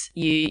audience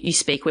you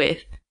speak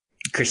with.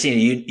 Christina,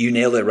 you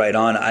nailed it right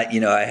on.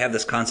 I have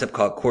this concept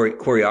called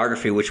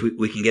choreography, which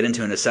we can get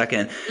into in a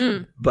second.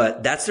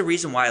 But that's the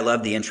reason why I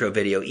love the intro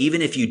video.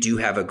 Even if you do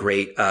have a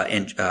great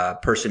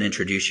person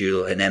introduce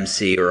you, an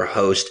MC or a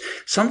host,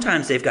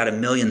 sometimes they've got a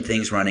million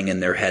things running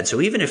in their head.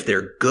 So even if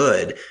they're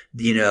good,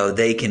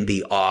 they can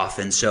be off.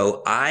 And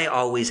so I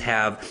always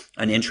have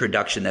an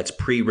introduction that's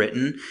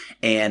pre-written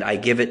and I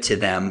give it to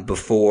them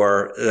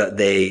before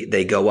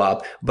they go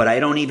up. But I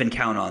don't even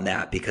count on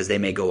that because they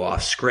may go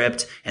off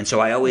script. And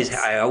so I always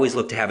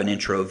look to have an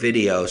intro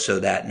video so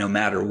that no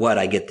matter what,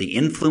 I get the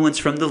influence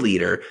from the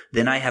leader.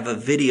 Then I have a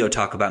video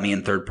talk about me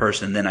in third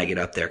person. Then I get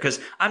up there because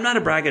I'm not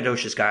a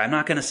braggadocious guy. I'm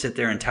not going to sit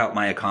there and tout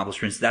my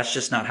accomplishments. That's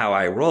just not how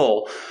I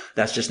roll.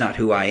 That's just not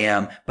who I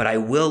am. But I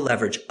will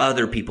leverage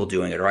other people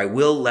doing it, or I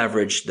will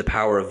leverage the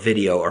power of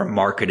video or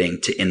marketing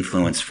to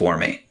influence for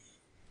me.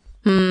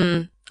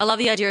 I love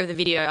the idea of the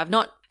video. I've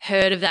not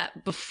heard of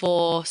that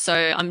before.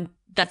 So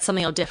that's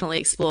something I'll definitely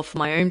explore for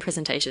my own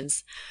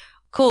presentations.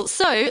 Cool.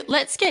 So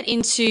let's get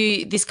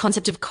into this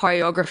concept of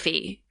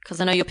choreography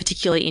because I know you're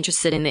particularly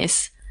interested in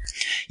this.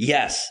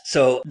 Yes.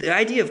 So the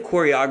idea of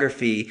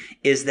choreography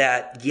is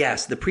that,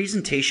 yes, the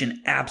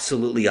presentation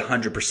absolutely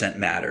 100%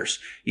 matters.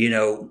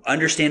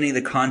 Understanding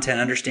the content,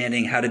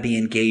 understanding how to be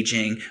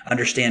engaging,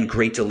 understand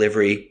great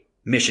delivery,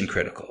 mission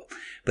critical.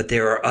 But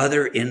there are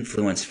other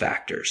influence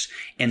factors.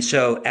 And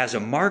so as a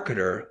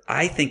marketer,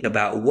 I think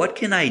about what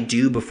can I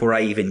do before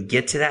I even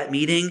get to that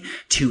meeting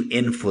to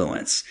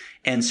influence.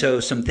 And so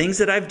some things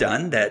that I've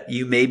done that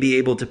you may be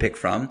able to pick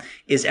from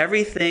is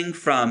everything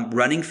from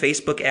running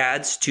Facebook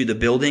ads to the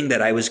building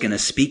that I was going to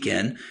speak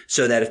in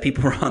so that if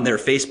people were on their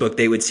Facebook,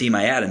 they would see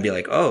my ad and be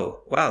like,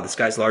 oh, wow, this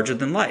guy's larger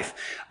than life.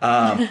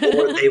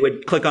 Or they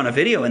would click on a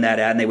video in that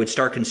ad and they would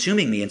start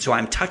consuming me. And so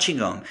I'm touching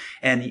them.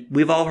 And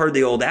we've all heard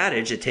the old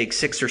adage, it takes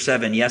 6 or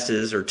 7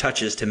 yeses or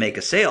touches to make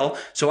a sale.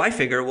 So I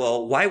figure,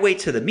 well, why wait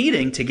to the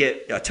meeting to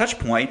get a touch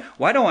point?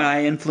 Why don't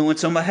I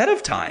influence them ahead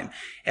of time?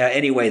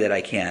 Any way that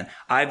I can.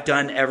 I've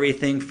done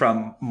everything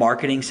from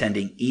marketing,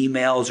 sending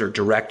emails or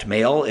direct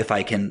mail if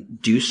I can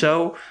do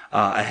so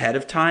ahead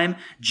of time,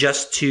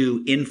 just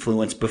to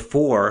influence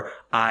before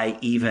I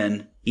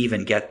even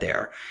get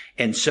there.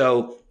 And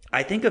so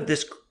I think of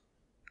this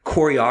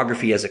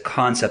choreography as a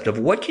concept of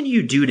what can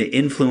you do to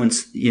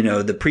influence,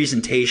 the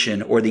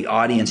presentation or the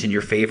audience in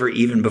your favor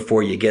even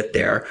before you get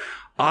there.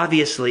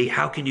 Obviously,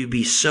 how can you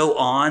be so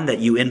on that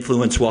you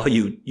influence while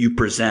you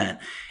present?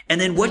 And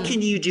then what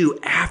can you do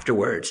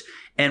afterwards?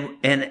 And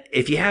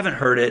if you haven't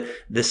heard it,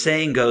 the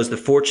saying goes, the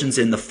fortune's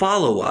in the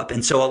follow-up.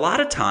 And so a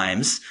lot of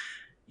times,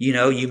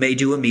 you may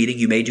do a meeting,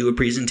 you may do a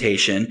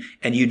presentation,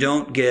 and you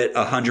don't get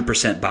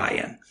 100%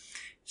 buy-in.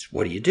 So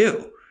what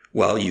do?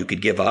 Well, you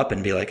could give up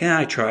and be like,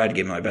 I tried to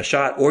give my best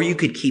shot. Or you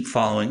could keep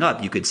following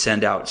up. You could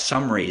send out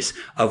summaries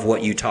of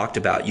what you talked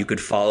about. You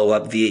could follow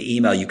up via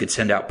email. You could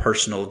send out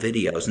personal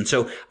videos. And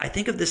so I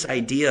think of this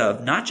idea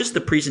of not just the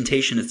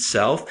presentation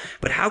itself,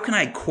 but how can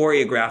I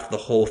choreograph the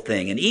whole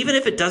thing? And even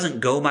if it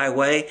doesn't go my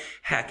way,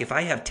 heck, if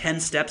I have 10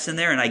 steps in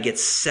there and I get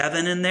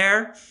 7 in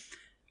there,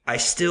 I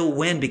still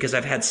win because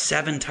I've had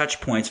 7 touch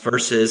points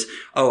versus,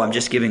 I'm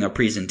just giving a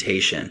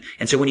presentation.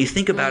 And so when you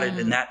think about it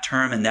in that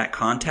term, in that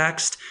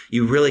context,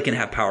 you really can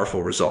have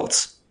powerful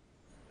results.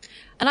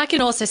 And I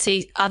can also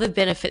see other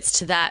benefits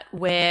to that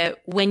where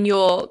when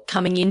you're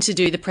coming in to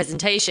do the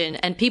presentation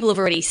and people have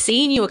already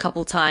seen you a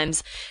couple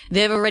times,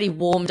 they've already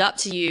warmed up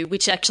to you,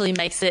 which actually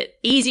makes it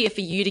easier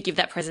for you to give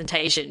that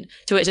presentation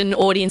to an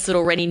audience that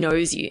already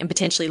knows you and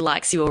potentially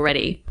likes you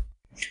already.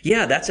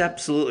 Yeah, that's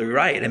absolutely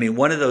right. I mean,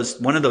 one of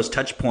those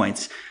touch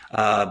points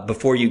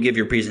before you give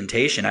your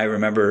presentation, I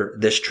remember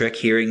this trick,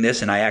 hearing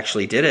this, and I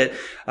actually did it.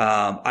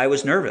 I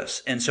was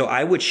nervous. And so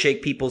I would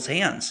shake people's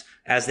hands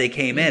as they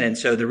came in. And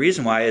so the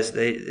reason why is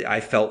I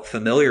felt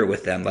familiar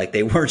with them, like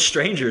they weren't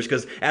strangers,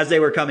 because as they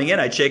were coming in,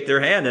 I'd shake their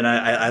hand and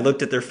I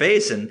looked at their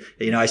face and,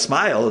 I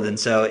smiled. And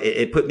so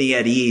it put me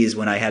at ease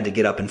when I had to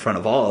get up in front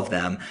of all of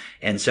them.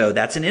 And so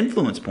that's an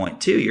influence point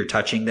too. You're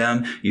touching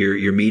them,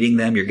 you're meeting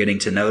them, you're getting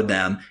to know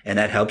them, and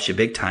that helps you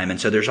big time. And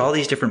so there's all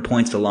these different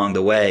points along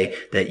the way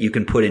that you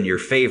can put in your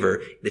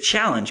favor. The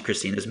challenge,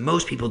 Christine, is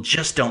most people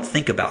just don't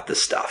think about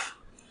this stuff.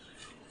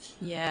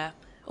 Yeah.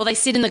 Or they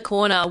sit in the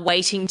corner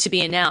waiting to be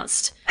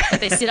announced.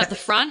 Like they sit up the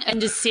front and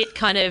just sit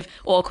kind of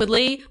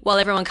awkwardly while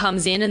everyone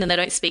comes in, and then they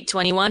don't speak to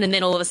anyone. And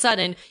then all of a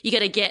sudden you got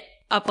to get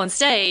up on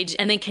stage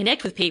and then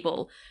connect with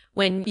people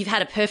when you've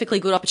had a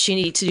perfectly good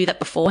opportunity to do that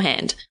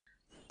beforehand.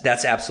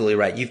 That's absolutely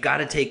right. You've got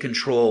to take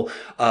control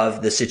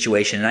of the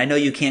situation. And I know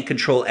you can't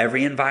control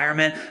every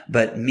environment,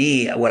 but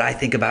what I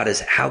think about is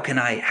how can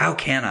I,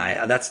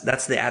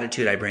 that's the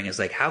attitude I bring, is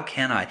like, how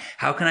can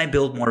I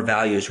build more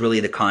value is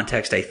really the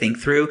context I think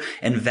through.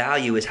 And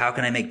value is how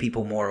can I make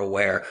people more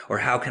aware, or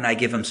how can I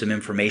give them some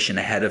information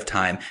ahead of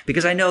time?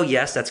 Because I know,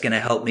 yes, that's going to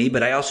help me,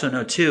 but I also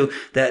know too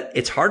that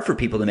it's hard for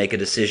people to make a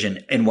decision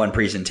in one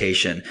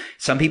presentation.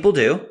 Some people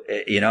do,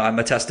 I'm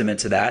a testament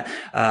to that.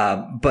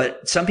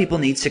 But some people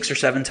need 6 or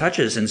 7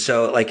 touches. And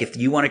so like, if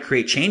you want to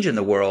create change in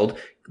the world,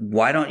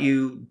 why don't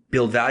you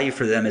build value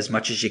for them as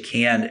much as you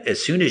can,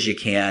 as soon as you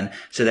can,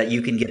 so that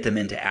you can get them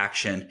into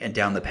action and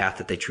down the path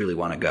that they truly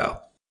want to go.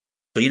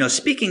 So,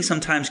 speaking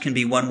sometimes can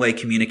be one-way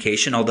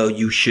communication, although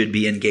you should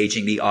be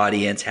engaging the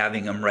audience,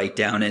 having them write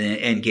down and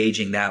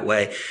engaging that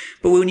way.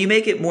 But when you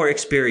make it more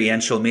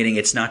experiential, meaning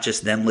it's not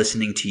just them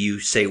listening to you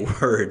say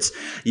words,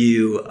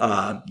 you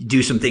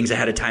do some things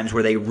ahead of times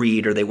where they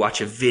read or they watch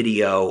a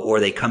video or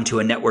they come to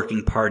a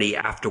networking party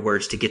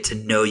afterwards to get to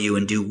know you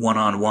and do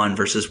one-on-one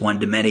versus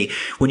one-to-many.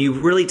 When you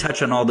really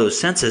touch on all those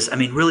senses,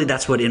 really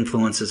that's what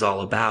influence is all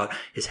about,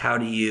 is how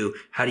do you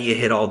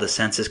hit all the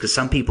senses? Because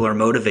some people are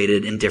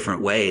motivated in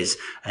different ways.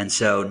 And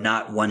so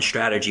not one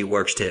strategy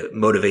works to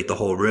motivate the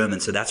whole room.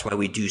 And so that's why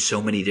we do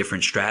so many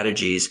different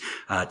strategies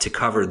to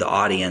cover the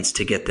audience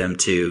to get them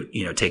to,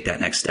 take that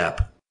next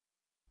step.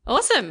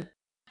 Awesome.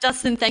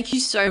 Dustin, thank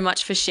you so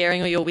much for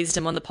sharing all your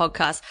wisdom on the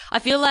podcast. I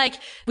feel like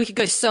we could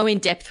go so in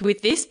depth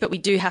with this, but we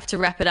do have to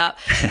wrap it up.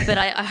 But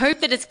I hope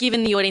that it's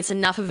given the audience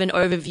enough of an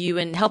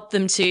overview and helped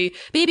them to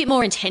be a bit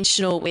more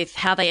intentional with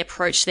how they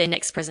approach their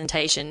next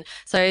presentation.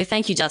 So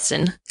thank you,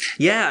 Dustin.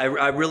 Yeah,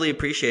 I really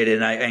appreciate it.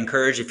 And I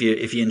encourage, if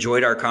you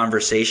enjoyed our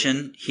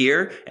conversation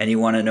here and you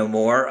want to know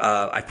more,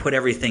 I put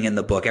everything in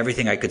the book,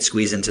 everything I could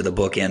squeeze into the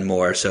book and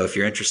more. So if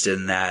you're interested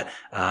in that,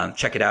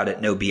 check it out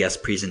at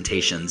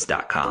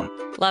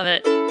nobspresentations.com. Love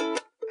it.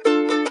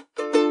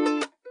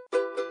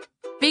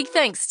 Big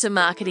thanks to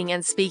marketing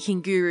and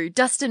speaking guru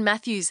Dustin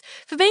Matthews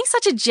for being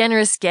such a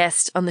generous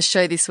guest on the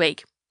show this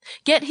week.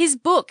 Get his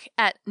book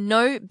at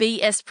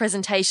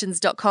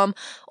nobspresentations.com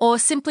or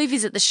simply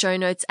visit the show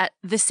notes at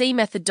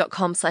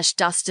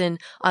thecmethod.com/Dustin.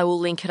 I will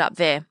link it up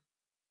there.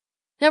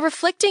 Now,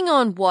 reflecting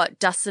on what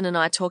Dustin and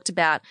I talked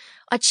about,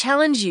 I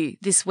challenge you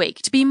this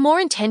week to be more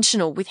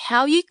intentional with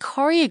how you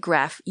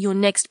choreograph your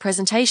next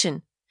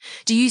presentation.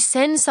 Do you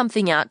send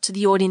something out to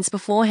the audience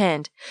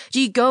beforehand?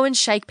 Do you go and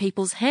shake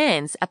people's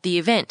hands at the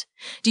event?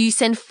 Do you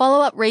send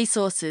follow-up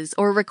resources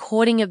or a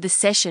recording of the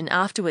session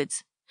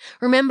afterwards?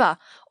 Remember,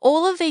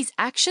 all of these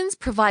actions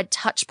provide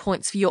touch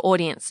points for your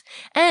audience,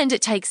 and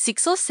it takes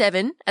 6 or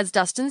 7, as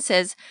Dustin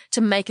says,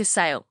 to make a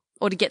sale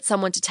or to get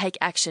someone to take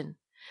action.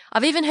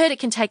 I've even heard it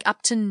can take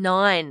up to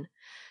 9.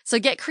 So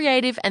get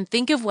creative and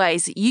think of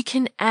ways that you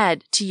can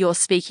add to your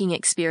speaking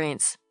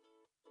experience.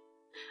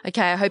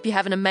 Okay, I hope you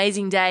have an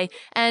amazing day,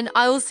 and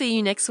I will see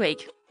you next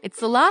week. It's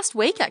the last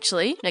week,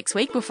 actually, next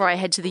week before I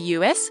head to the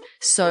US.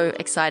 So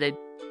excited.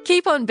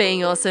 Keep on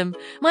being awesome.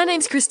 My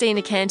name's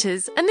Christina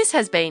Canters, and this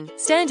has been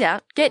Stand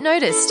Out, Get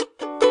Noticed.